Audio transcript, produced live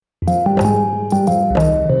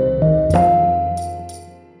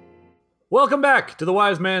Welcome back to The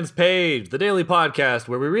Wise Man's Page, the daily podcast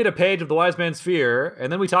where we read a page of The Wise Man's Sphere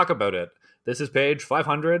and then we talk about it. This is page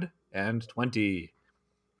 520.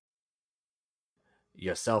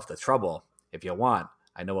 Yourself the trouble, if you want.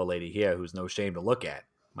 I know a lady here who's no shame to look at.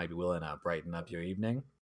 Might be willing to brighten up your evening.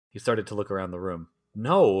 He started to look around the room.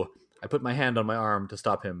 No! I put my hand on my arm to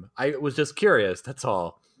stop him. I was just curious, that's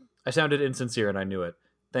all. I sounded insincere and I knew it.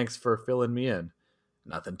 Thanks for filling me in.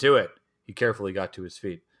 Nothing to it. He carefully got to his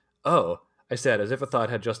feet. Oh, I said, as if a thought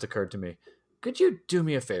had just occurred to me. Could you do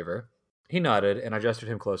me a favor? He nodded, and I gestured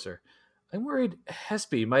him closer. I'm worried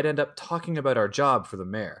Hespe might end up talking about our job for the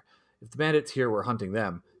mayor. If the bandits here were hunting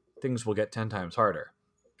them, things will get 10 times harder.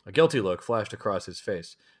 A guilty look flashed across his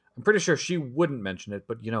face. I'm pretty sure she wouldn't mention it,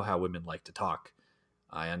 but you know how women like to talk.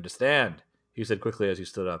 I understand, he said quickly as he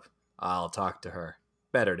stood up. I'll talk to her.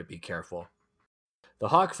 Better to be careful. The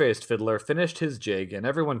hawk-faced fiddler finished his jig, and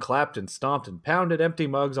everyone clapped and stomped and pounded empty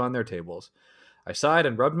mugs on their tables. I sighed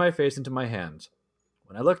and rubbed my face into my hands.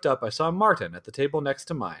 When I looked up, I saw Martin at the table next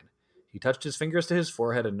to mine. He touched his fingers to his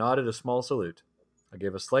forehead and nodded a small salute. I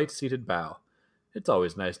gave a slight seated bow. It's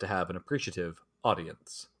always nice to have an appreciative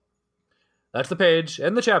audience. That's the page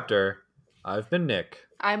and the chapter. I've been Nick.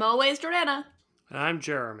 I'm always Jordana. And I'm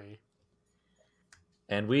Jeremy.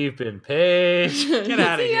 And we've been Paige. Get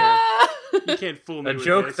out of here. You can't fool me A with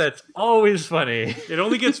joke this. that's always funny. It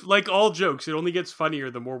only gets, like all jokes, it only gets funnier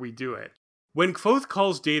the more we do it. When Kvothe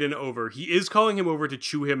calls Dedan over, he is calling him over to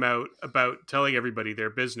chew him out about telling everybody their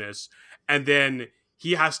business. And then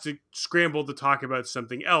he has to scramble to talk about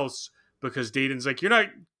something else because Dedan's like,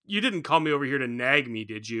 you didn't call me over here to nag me,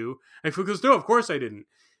 did you? And Kvothe goes, no, of course I didn't.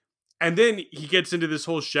 And then he gets into this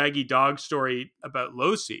whole shaggy dog story about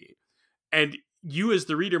Losi. And you as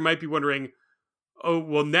the reader might be wondering, oh,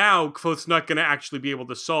 well, now Kvothe's not going to actually be able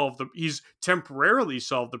to he's temporarily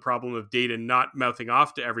solved the problem of Dedan not mouthing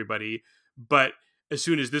off to everybody. But as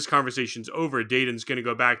soon as this conversation's over, Dedan's going to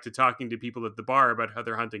go back to talking to people at the bar about how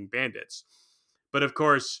they're hunting bandits. But of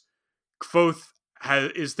course, Kvothe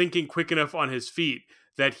is thinking quick enough on his feet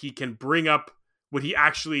that he can bring up what he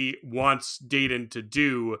actually wants Dedan to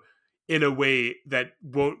do in a way that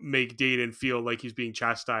won't make Dedan feel like he's being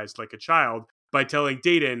chastised like a child by telling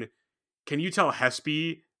Dedan, can you tell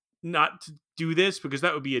Hespe not to do this? Because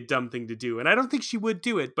that would be a dumb thing to do. And I don't think she would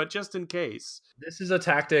do it, but just in case. This is a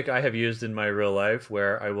tactic I have used in my real life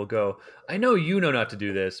where I will go, I know you know not to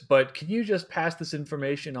do this, but can you just pass this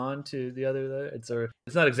information on to the other? It's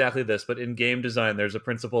not exactly this, but in game design, there's a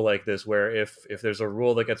principle like this where if there's a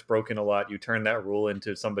rule that gets broken a lot, you turn that rule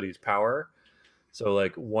into somebody's power. So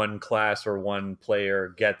like one class or one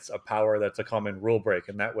player gets a power that's a common rule break.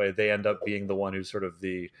 And that way they end up being the one who's sort of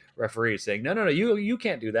the referee saying, no, you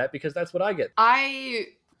can't do that because that's what I get. I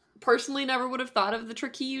personally never would have thought of the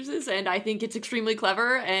trick he uses, and I think it's extremely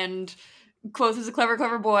clever, and Kvothe is a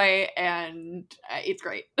clever boy, and it's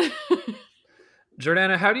great.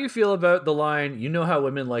 Jordana, how do you feel about the line, you know how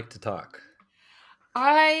women like to talk?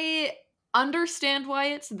 I understand why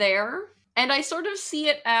it's there, and I sort of see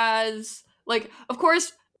it as... like, of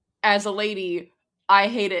course, as a lady, I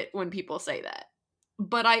hate it when people say that.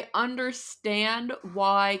 But I understand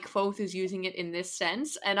why Kvothe is using it in this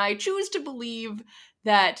sense, and I choose to believe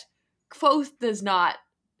that Kvothe does not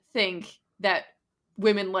think that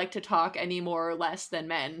women like to talk any more or less than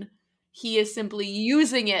men. He is simply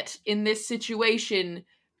using it in this situation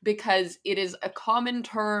because it is a common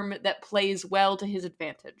term that plays well to his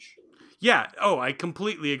advantage. Yeah, I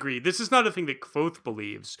completely agree. This is not a thing that Kvothe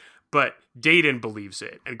believes, but Dedan believes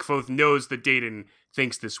it, and Kvothe knows that Dedan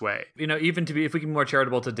thinks this way. You know, even if we can be more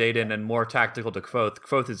charitable to Dedan and more tactical to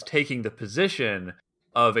Kvothe is taking the position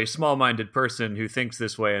of a small-minded person who thinks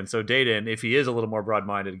this way, and so Dedan, if he is a little more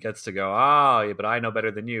broad-minded, gets to go, yeah, but I know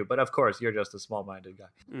better than you. But of course, you're just a small-minded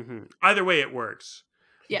guy. Mm-hmm. Either way, it works.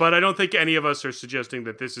 Yeah. But I don't think any of us are suggesting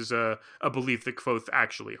that this is a belief that Kvothe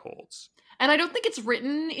actually holds. And I don't think it's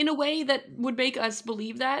written in a way that would make us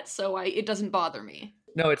believe that, so it doesn't bother me.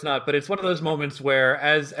 No, it's not, but it's one of those moments where,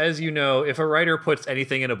 as you know, if a writer puts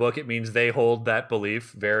anything in a book, it means they hold that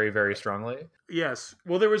belief very, very strongly. Yes.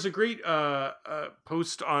 Well, there was a great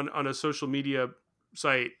post on a social media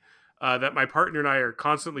site that my partner and I are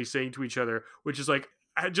constantly saying to each other, which is like,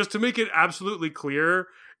 just to make it absolutely clear,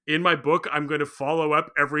 in my book, I'm going to follow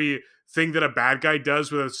up every thing that a bad guy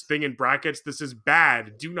does with a thing in brackets. This is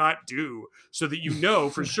bad. Do not do. So that you know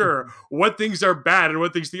for sure what things are bad and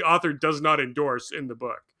what things the author does not endorse in the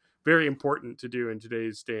book. Very important to do in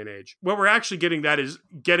today's day and age. What we're actually getting at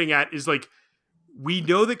is like, We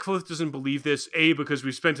know that Kvothe doesn't believe this, A, because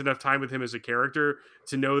we've spent enough time with him as a character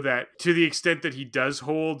to know that to the extent that he does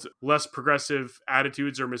hold less progressive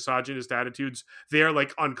attitudes or misogynist attitudes, they are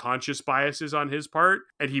like unconscious biases on his part,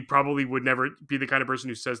 and he probably would never be the kind of person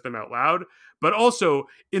who says them out loud. But also,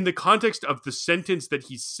 in the context of the sentence that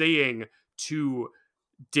he's saying to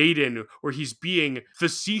Dedan, where he's being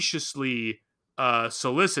facetiously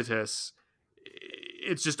solicitous,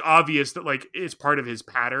 it's just obvious that like it's part of his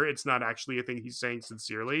patter. It's not actually a thing he's saying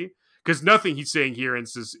sincerely, because nothing he's saying here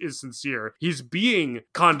is sincere. He's being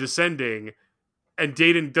condescending, and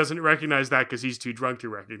Dedan doesn't recognize that because he's too drunk to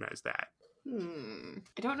recognize that.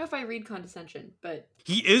 I don't know if I read condescension, but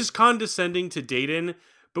He is condescending to Dedan,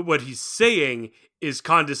 but what he's saying is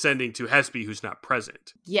condescending to Hespe, who's not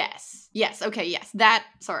present. yes. Okay, yes. That,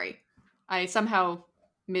 sorry. I somehow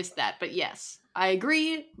missed that, but yes. I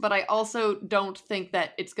agree, but I also don't think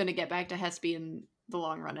that it's going to get back to Hespe in the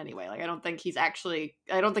long run anyway. Like, I don't think Dedan's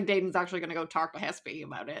actually going to go talk to Hespe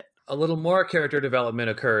about it. A little more character development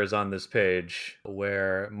occurs on this page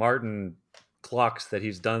where Martin clocks that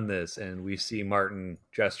he's done this, and we see Martin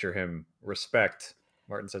gesture him respect.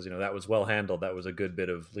 Martin says, that was well handled. That was a good bit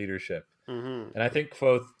of leadership. Mm-hmm. And I think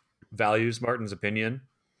Kvothe values Martin's opinion.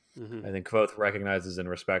 Mm-hmm. I think Kvothe recognizes and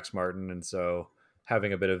respects Martin, and so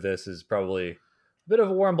having a bit of this is probably a bit of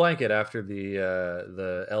a warm blanket after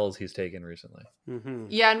the L's he's taken recently. Mm-hmm.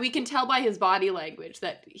 Yeah, and we can tell by his body language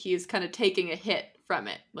that he's kind of taking a hit from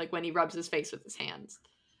it, like when he rubs his face with his hands.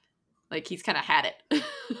 Like, he's kind of had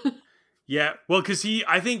it. Yeah, well, because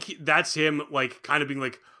I think that's him, like, kind of being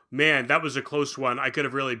like, man, that was a close one. I could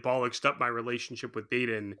have really bollocksed up my relationship with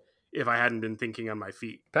Dedan if I hadn't been thinking on my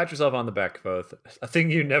feet. Pat yourself on the back, Kvothe. A thing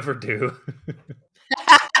you never do.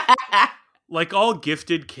 Like all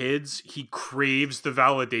gifted kids, he craves the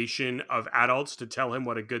validation of adults to tell him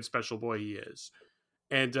what a good special boy he is.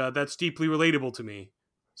 And that's deeply relatable to me.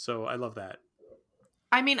 So I love that.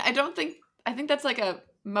 I mean, I think that's like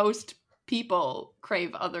most people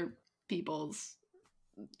crave other people's,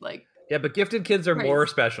 like... Yeah, but gifted kids are Praise. more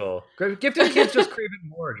special. Gifted kids just crave it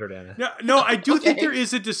more, Jordana. No, I do think Okay. there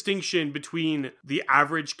is a distinction between the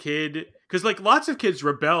average kid, because like lots of kids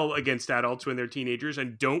rebel against adults when they're teenagers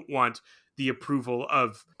and don't want the approval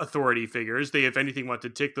of authority figures. They, if anything, want to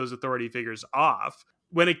tick those authority figures off.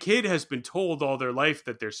 When a kid has been told all their life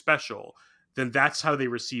that they're special, then that's how they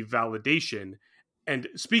receive validation. And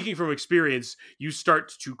speaking from experience, you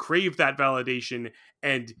start to crave that validation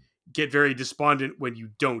and get very despondent when you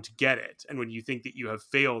don't get it and when you think that you have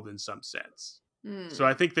failed in some sense. So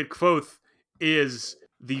I think that Kvothe is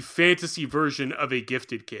the fantasy version of a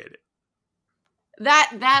gifted kid.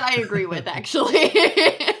 That I agree with, actually.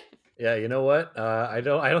 Yeah, you know what? I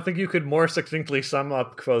don't think you could more succinctly sum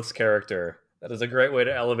up Kvothe's character. That is a great way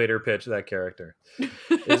to elevator pitch that character.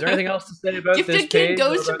 Is there anything else to say about Gifted this kid page?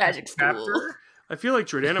 goes or to about magic this school. chapter? I feel like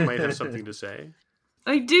Jordana might have something to say.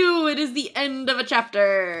 I do. It is the end of a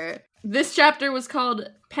chapter. This chapter was called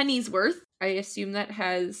Pennyworth. I assume that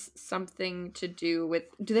has something to do with...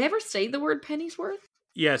 Do they ever say the word Pennyworth?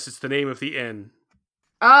 Yes, it's the name of the inn.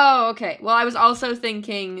 Oh, okay. Well, I was also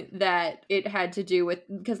thinking that it had to do with...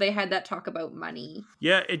 Because they had that talk about money.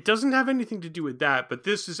 Yeah, it doesn't have anything to do with that, but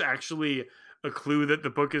this is actually a clue that the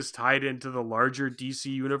book is tied into the larger DC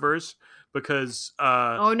universe, because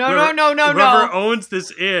whoever owns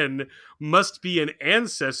this inn must be an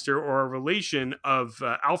ancestor or a relation of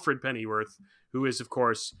Alfred Pennyworth, who is, of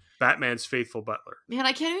course, Batman's faithful butler. Man,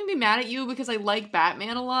 I can't even be mad at you because I like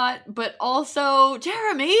Batman a lot, but also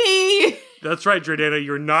Jeremy! That's right, Jordana,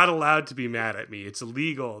 you're not allowed to be mad at me. It's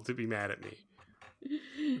illegal to be mad at me.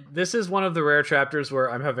 This is one of the rare chapters where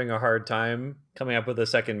I'm having a hard time coming up with a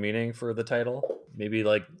second meaning for the title. Maybe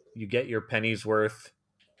like you get your penny's worth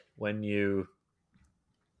when you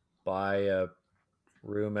buy a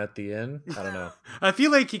room at the inn. I don't know. I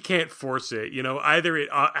feel like you can't force it. Either it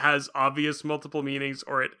has obvious multiple meanings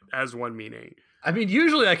or it has one meaning. I mean,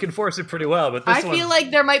 usually I can force it pretty well, but this I feel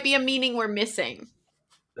like there might be a meaning we're missing.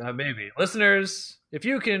 Maybe. Listeners, if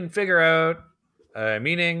you can figure out a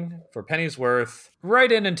meaning for penny's worth,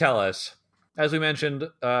 write in and tell us. As we mentioned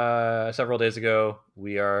several days ago,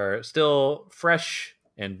 we are still fresh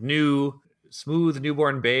and new, smooth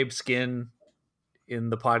newborn babe skin in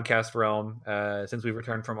the podcast realm since we've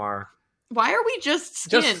returned from our... Why are we just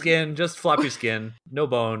skin? Just floppy skin, no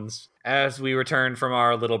bones, as we return from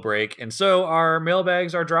our little break. And so our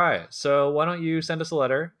mailbags are dry. So why don't you send us a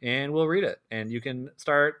letter and we'll read it. And you can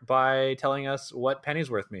start by telling us what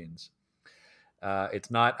Pennyworth means. It's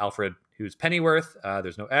not Alfred who's Pennyworth.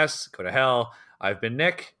 There's no S. Go to hell. I've been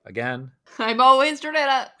Nick, again. I'm always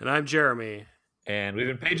Jordana. And I'm Jeremy. And we've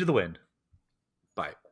been Page of the Wind. Bye.